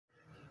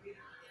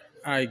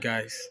Hi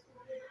guys,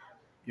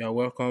 you are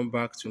welcome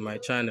back to my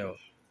channel.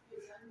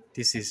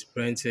 This is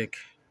BrainTech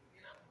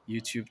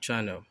YouTube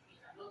channel.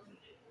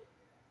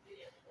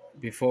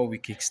 Before we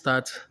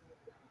kickstart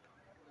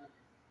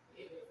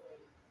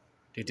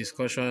the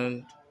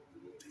discussion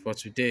for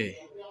today,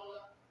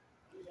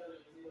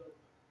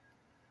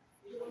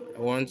 I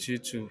want you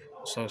to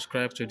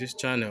subscribe to this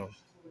channel.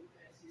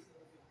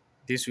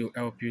 This will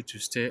help you to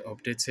stay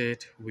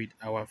updated with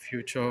our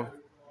future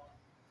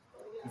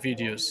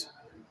videos.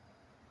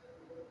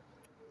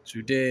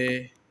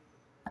 Today,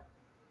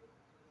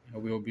 I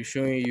will be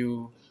showing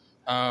you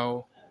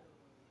how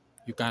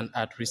you can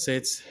hard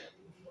reset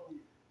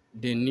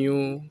the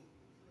new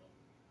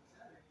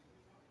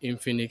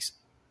Infinix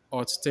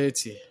HOT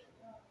 30,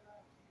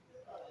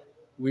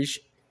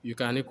 which you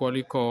can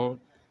equally call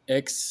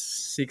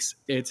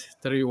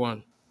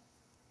X6831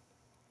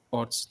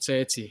 HOT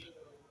 30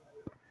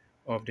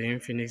 of the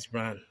Infinix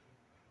brand.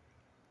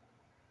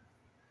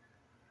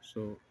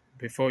 So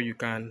before you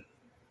can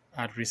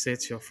hard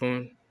reset your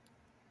phone,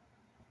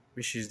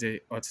 which is the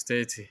HOT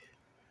 30,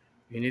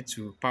 you need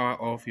to power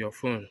off your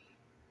phone.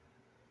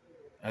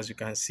 As you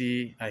can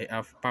see, I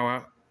have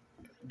powered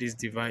this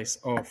device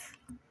off.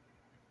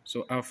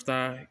 So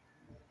after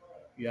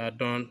you are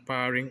done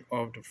powering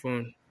off the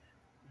phone,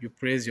 you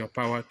press your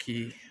power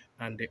key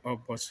and the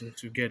up button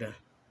together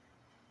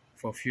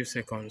for a few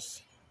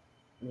seconds.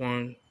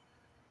 1,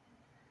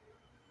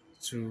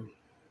 2,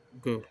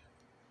 go.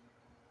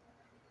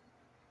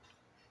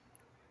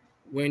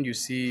 When you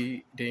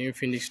see the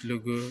Infinix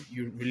logo,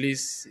 you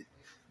release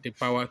the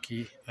power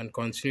key and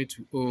continue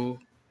to hold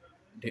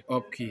the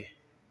up key.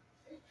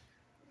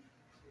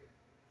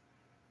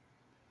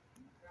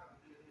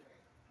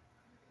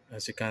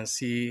 As you can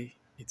see,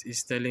 it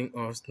is telling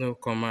us no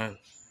command.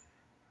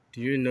 Do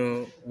you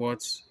know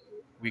what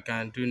we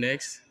can do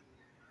next?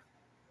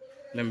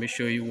 Let me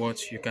show you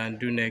what you can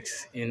do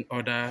next in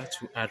order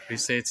to hard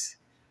reset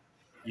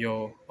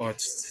your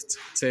HOT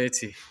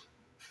 30.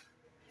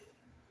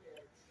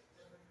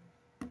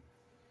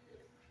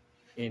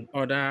 In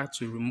order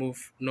to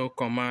remove no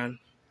command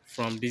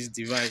from this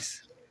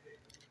device,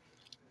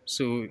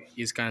 so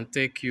it can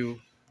take you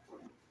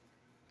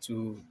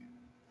to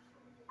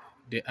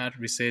the hard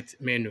reset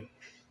menu.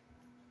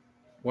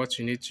 What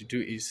you need to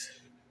do is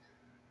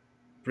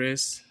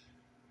press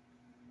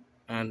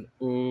and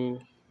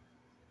hold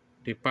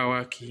the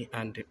power key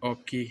and the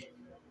up key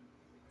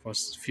for a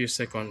few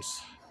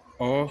seconds,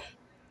 or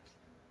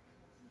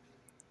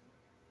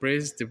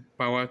press the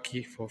power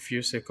key for a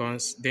few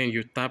seconds, then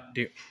you tap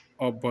the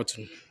up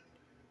button.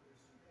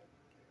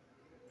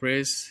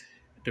 Press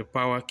the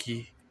power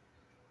key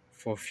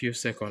for a few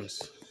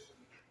seconds,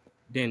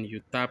 then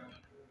you tap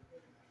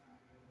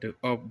the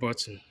up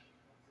button.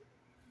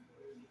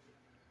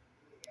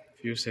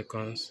 Few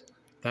seconds,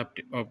 tap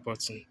the up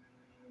button.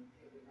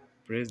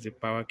 Press the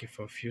power key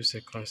for a few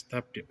seconds,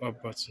 tap the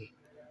up button.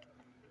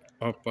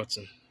 Up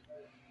button.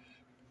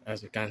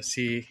 As you can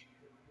see,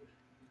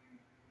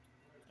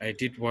 I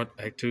did what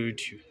I told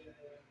you.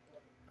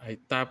 I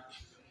tap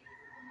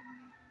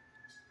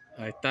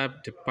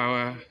the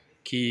power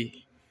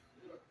key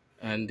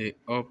and the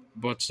up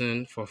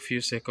button for a few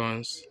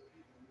seconds,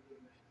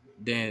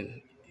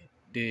 then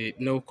the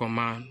no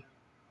command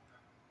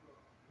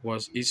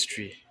was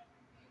history.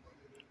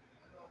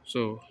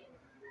 So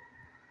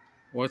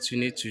what you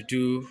need to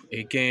do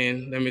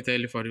again, let me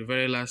tell you for the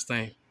very last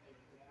time,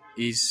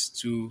 is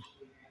to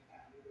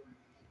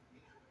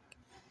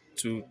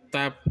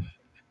tap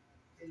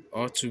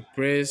or to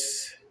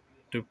press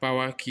the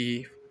power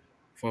key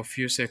for a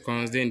few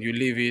seconds, then you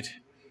leave it,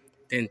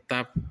 then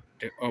tap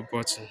the up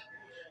button.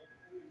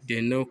 The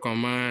no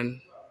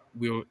command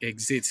will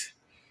exit.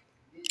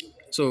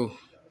 So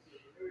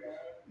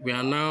we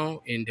are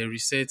now in the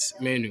reset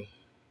menu.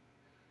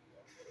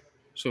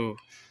 So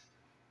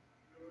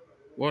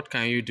what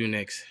can you do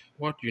next?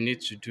 What you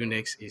need to do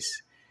next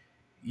is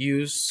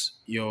use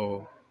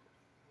your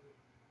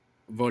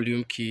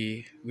volume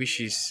key,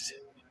 which is,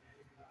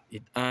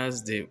 it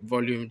has the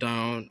volume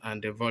down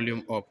and the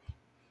volume up.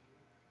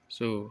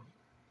 So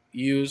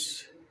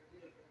use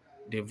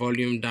the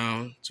volume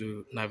down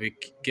to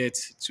navigate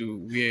to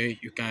where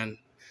you can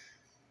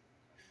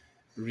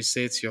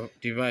reset your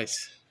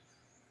device.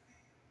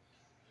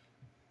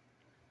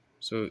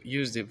 So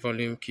use the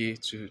volume key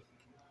to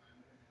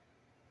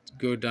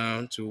go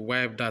down to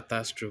wipe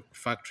data stroke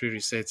factory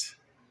reset.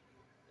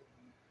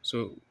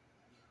 So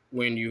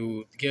when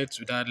you get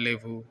to that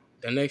level,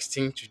 the next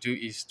thing to do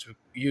is to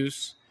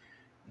use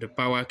the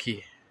power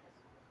key.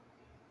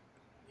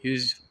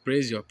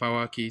 Press your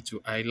power key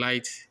to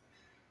highlight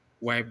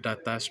wipe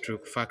data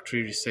stroke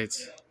factory reset.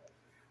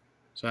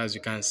 So as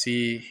you can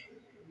see,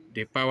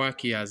 the power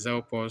key has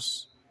helped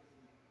us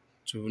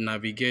to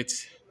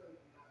navigate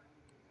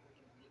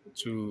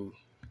to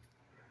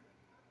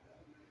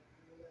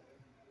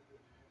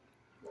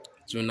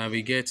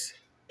navigate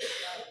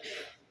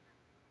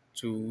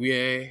to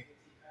where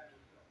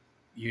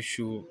you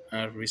should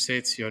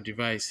reset your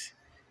device.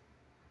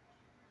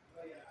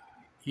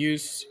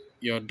 Use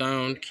your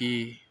down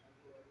key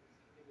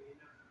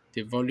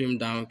the volume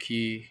down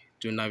key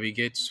to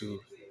navigate to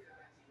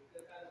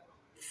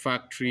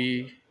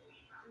factory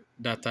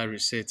data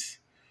reset.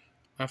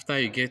 After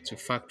you get to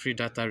factory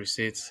data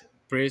reset,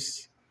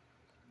 press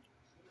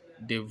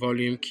the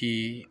volume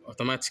key.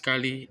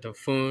 Automatically the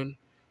phone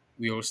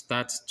will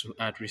start to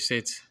add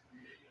reset.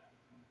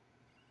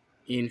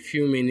 In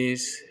few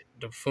minutes,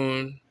 the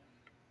phone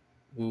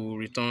will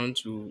return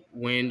to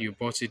when you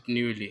bought it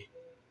newly.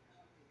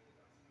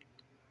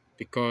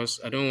 Because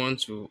I don't want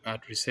to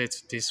add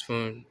reset this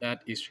phone,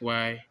 that is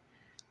why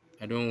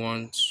I don't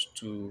want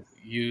to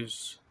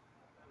use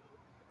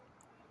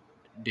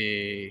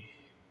the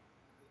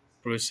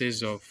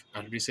process of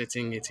add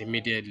resetting it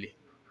immediately.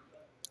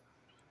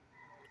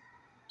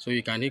 So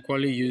you can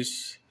equally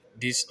use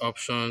this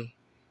option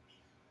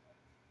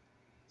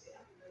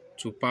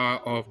to power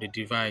off the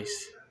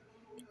device.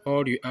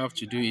 All you have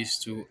to do is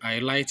to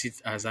highlight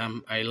it as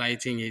I'm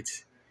highlighting it.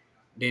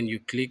 Then you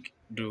click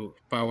the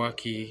power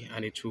key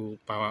and it will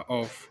power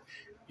off.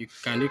 You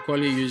can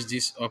equally use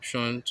this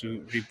option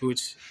to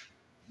reboot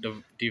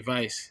the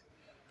device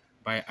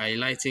by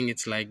highlighting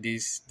it like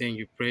this. Then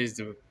you press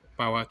the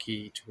power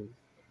key to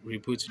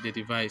reboot the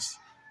device.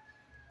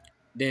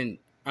 Then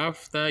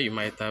after you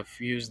might have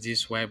used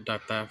this wipe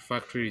data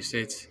factory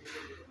reset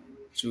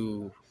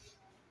to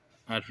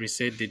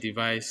reset the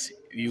device,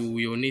 you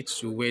will need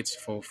to wait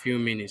for a few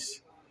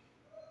minutes.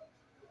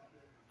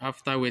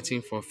 After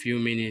waiting for a few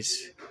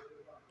minutes,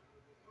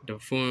 the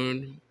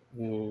phone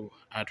will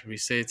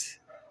reset.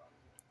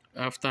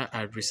 After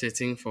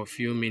resetting for a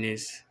few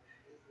minutes,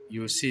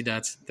 you'll see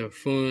that the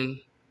phone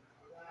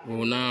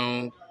will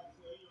now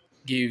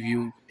give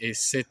you a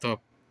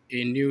setup,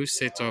 a new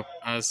setup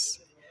as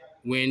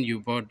when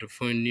you bought the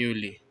phone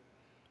newly.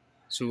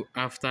 So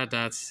after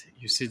that,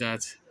 you see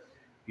that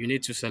you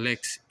need to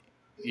select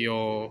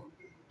your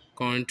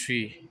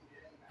country.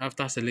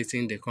 After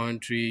selecting the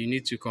country, you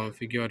need to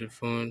configure the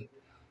phone.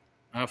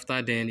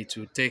 After then, it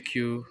will take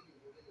you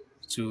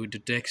to the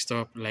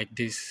desktop like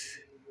this.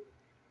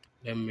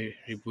 Let me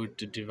reboot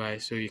the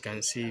device so you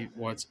can see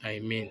what I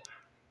mean.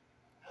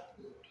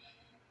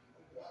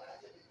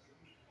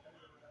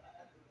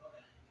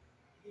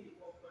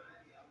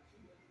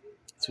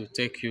 To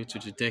take you to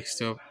the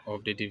desktop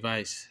of the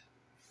device.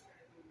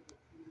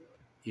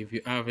 If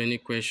you have any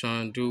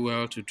question, do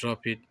well to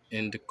drop it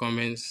in the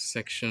comments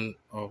section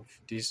of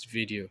this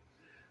video.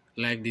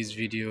 Like this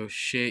video,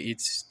 share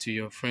it to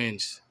your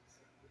friends.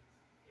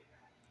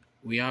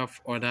 We have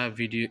other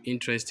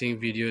interesting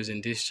videos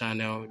in this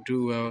channel.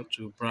 Do well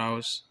to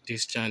browse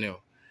this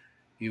channel.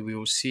 You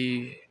will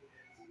see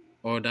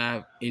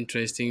other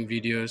interesting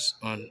videos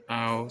on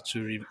how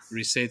to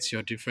reset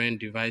your different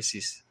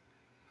devices.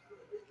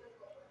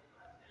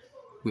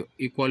 We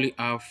equally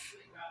have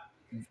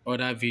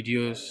other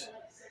videos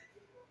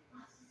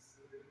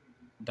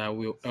that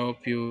will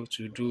help you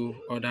to do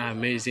other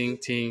amazing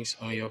things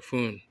on your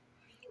phone,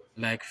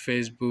 like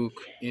Facebook,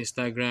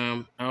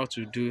 Instagram, how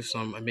to do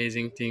some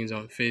amazing things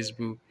on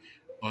Facebook,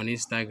 on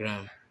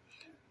Instagram,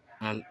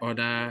 and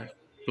other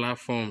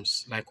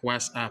platforms like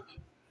WhatsApp.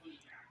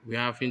 We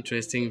have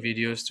interesting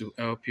videos to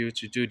help you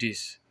to do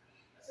this.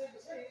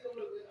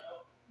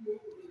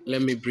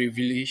 Let me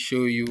briefly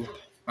show you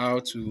how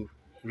to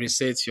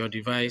reset your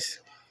device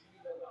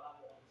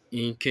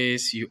in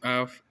case you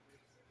have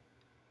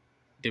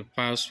the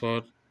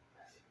password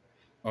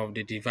of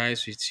the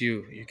device with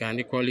you. You can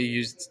equally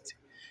use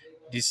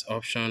these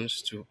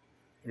options to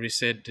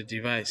reset the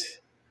device.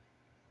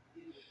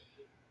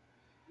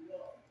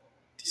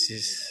 This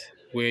is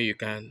where you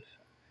can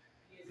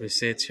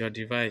reset your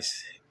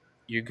device.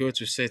 You go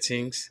to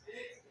settings,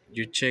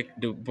 you check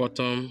the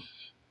bottom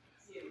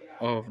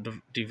of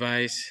the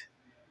device,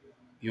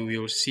 you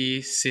will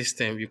see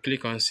system. You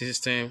click on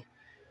system,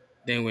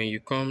 then when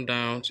you come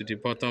down to the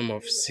bottom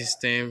of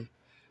system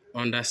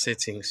under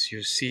settings,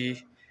 you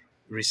see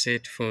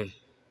reset phone.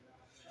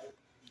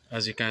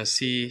 As you can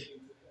see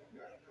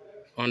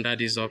under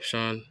this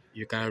option,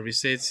 you can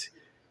reset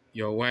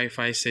your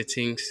Wi-Fi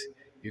settings,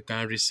 you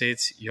can reset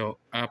your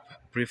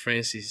app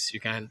preferences, you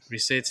can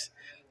reset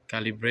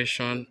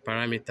calibration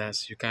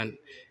parameters, you can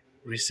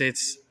reset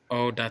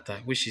all data,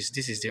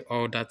 this is the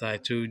all data I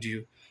told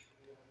you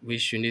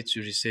which you need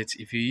to reset.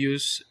 If you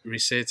use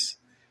reset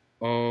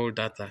all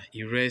data,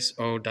 erase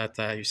all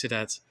data, you see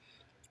that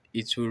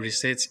it will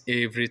reset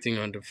everything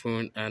on the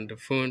phone and the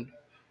phone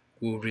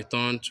will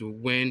return to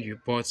when you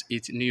bought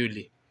it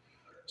newly.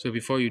 So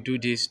before you do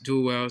this,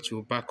 do well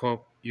to back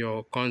up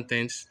your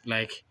contents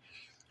like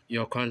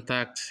your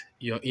contact,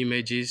 your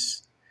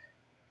images,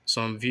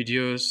 some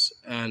videos,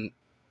 and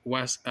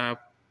WhatsApp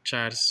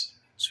chats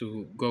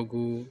to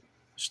Google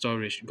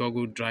storage,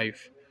 Google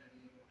Drive.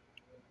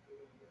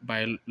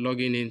 By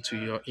logging into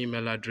your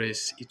email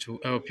address, it will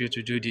help you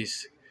to do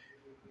this.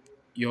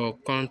 Your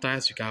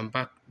contacts, you can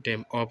back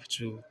them up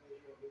to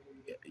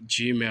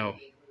Gmail.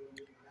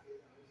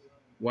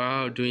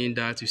 While doing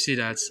that, you see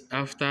that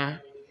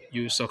after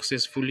you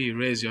successfully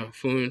erase your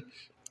phone,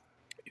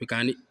 you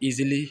can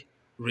easily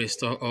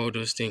restore all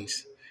those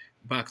things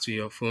back to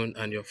your phone,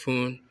 and your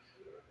phone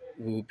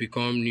will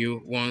become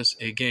new once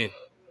again.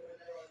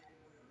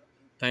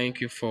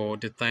 Thank you for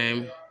the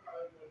time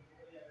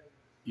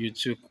you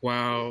took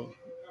while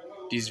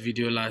this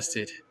video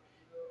lasted.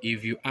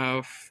 If you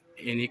have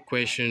any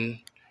question,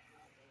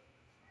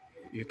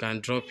 you can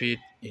drop it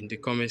in the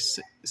comment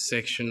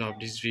section of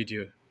this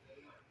video.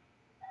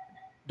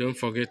 Don't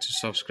forget to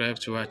subscribe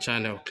to our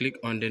channel. Click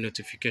on the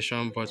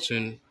notification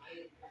button.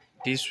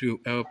 This will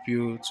help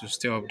you to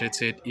stay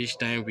updated each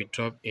time we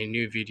drop a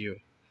new video.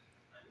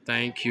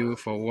 Thank you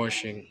for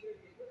watching.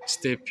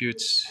 Stay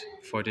put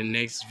for the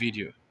next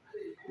video.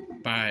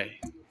 Bye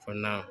for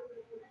now.